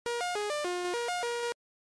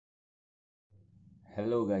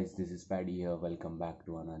Hello guys, this is Paddy here. Welcome back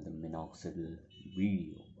to another Minoxidil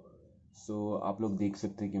video. So आप लोग देख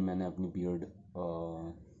सकते हैं कि मैंने अपनी बियर्ड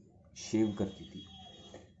शेव कर दी थी.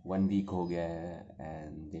 1 week हो गया है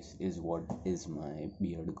and this is what is my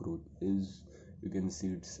beard growth is. You can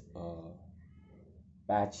see it's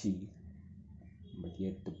patchy but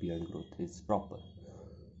yet the beard growth is proper.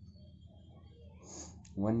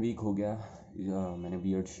 1 week हो गया मैंने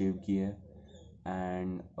बियर्ड शेव की है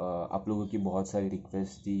एंड आप लोगों की बहुत सारी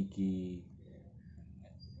रिक्वेस्ट थी कि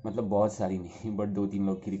मतलब बहुत सारी नहीं बट 2-3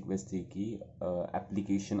 लोग की रिक्वेस्ट थी कि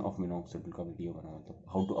एप्लीकेशन ऑफ मिनॉक्सिडिल का वीडियो बनाओ. मतलब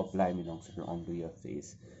how to apply minoxidil on to your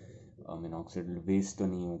face. Minoxidil waste तो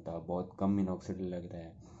नहीं होता, बहुत कम मिनॉक्सिडिल लग रहा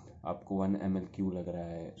है आपको. 1 ml क्यों लग रहा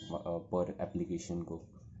है पर एप्लीकेशन को.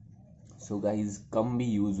 सो गाइज कम भी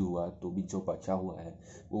यूज़ हुआ तो भी जो बचा हुआ है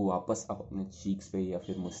वो वापस आप अपने चीक्स पे या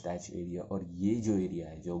फिर मुस्टैच एरिया और ये जो एरिया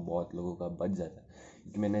है जो बहुत लोगों का बच जाता है.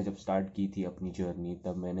 क्योंकि मैंने जब स्टार्ट की थी अपनी जर्नी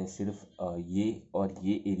तब मैंने सिर्फ ये और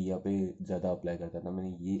ये एरिया पे ज़्यादा अप्लाई करता था.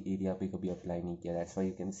 मैंने ये एरिया पे कभी अप्लाई नहीं किया. That's why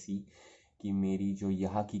you can see कि मेरी जो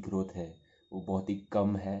यहाँ की ग्रोथ है वो बहुत ही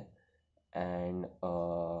कम है. एंड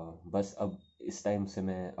बस अब इस टाइम से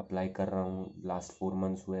मैं अप्लाई कर रहा हूँ. लास्ट 4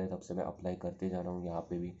 months हुए हैं तब से मैं अप्लाई करते जा रहा हूँ यहाँ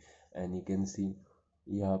पे भी. एंड यू कैन सी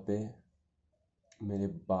यहाँ पे मेरे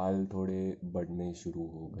बाल थोड़े बढ़ने शुरू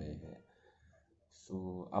हो गए हैं.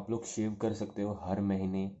 सो आप लोग शेव कर सकते हो हर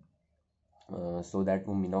महीने सो दैट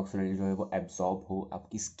वो मिनॉक्सिडिल जो है वो एब्जॉर्ब हो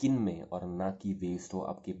आपकी स्किन में और ना कि वेस्ट हो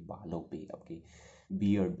आपके बालों पे, आपके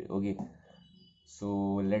बियर्ड पे. Okay,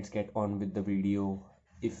 so let's get on with the video.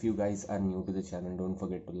 If you guys are new to the channel, don't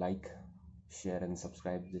forget to like, share and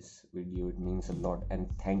subscribe this video. It means a lot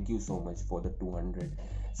and thank you so much for the 200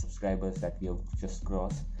 subscribers that we have just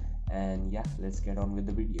crossed. And yeah, let's get on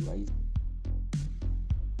with the video guys.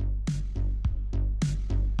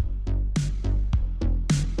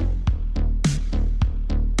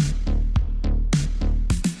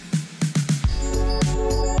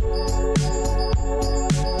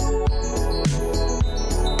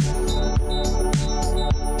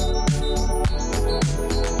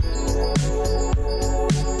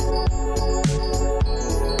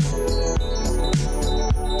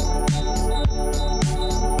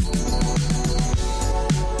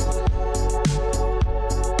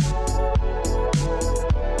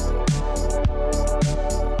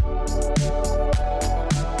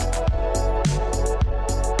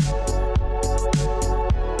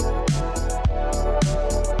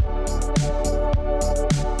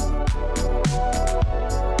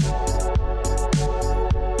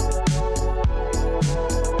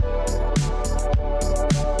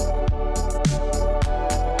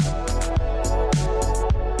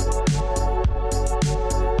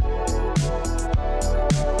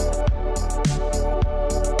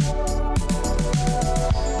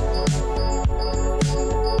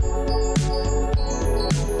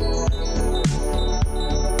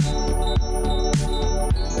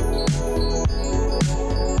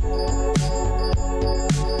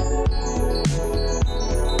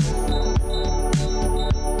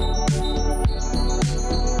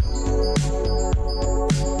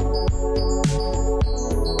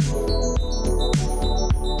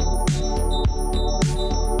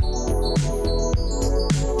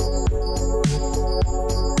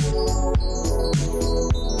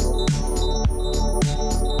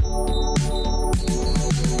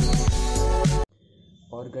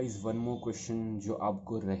 और guys one more question जो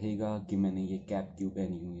आपको रहेगा कि मैंने ये cap क्यों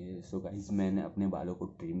पहनी हुई है. सो गाइज़ मैंने अपने बालों को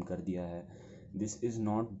ट्रिम कर दिया है. This is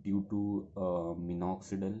not due to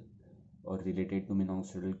minoxidil और रिलेटेड टू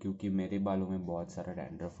मिनॉक्सिडिल क्योंकि मेरे बालों में बहुत सारा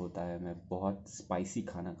डैंड्रफ होता है. मैं बहुत स्पाइसी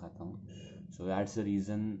खाना खाता हूँ. So that's the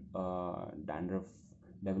reason dandruff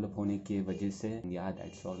develop होने की वजह से. या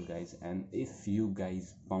that's all guys. And if you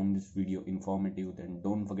guys found this video informative then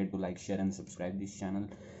don't forget to like, share and subscribe this channel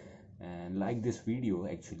and like this video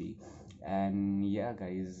actually. And yeah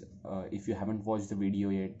guys, if you haven't watched the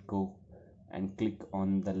video yet, go and click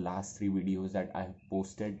on the last 3 videos that I have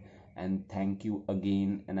posted. And thank you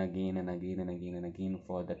again and again and again and again and again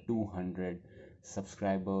for the 200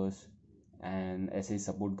 subscribers. and ऐसे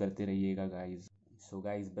support करते रहिएगा guys. So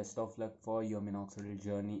guys, best of luck for your minoxidil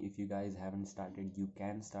journey. If you guys haven't started, you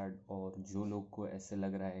can start. और जो लोग को ऐसे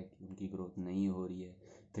लग रहा है कि उनकी ग्रोथ नहीं हो रही है,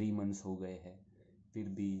 3 months हो गए हैं फिर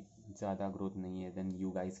भी ज़्यादा ग्रोथ नहीं है, then you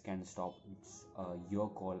guys can stop. It's your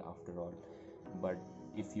call after all. But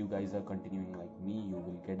if you guys are continuing like me, you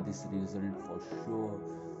will get this result for sure.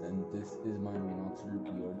 And this is my minoxidil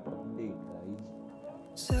beard update guys.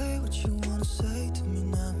 Say what you wanna say to me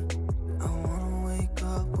now. I wanna wake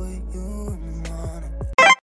up with you in the morning.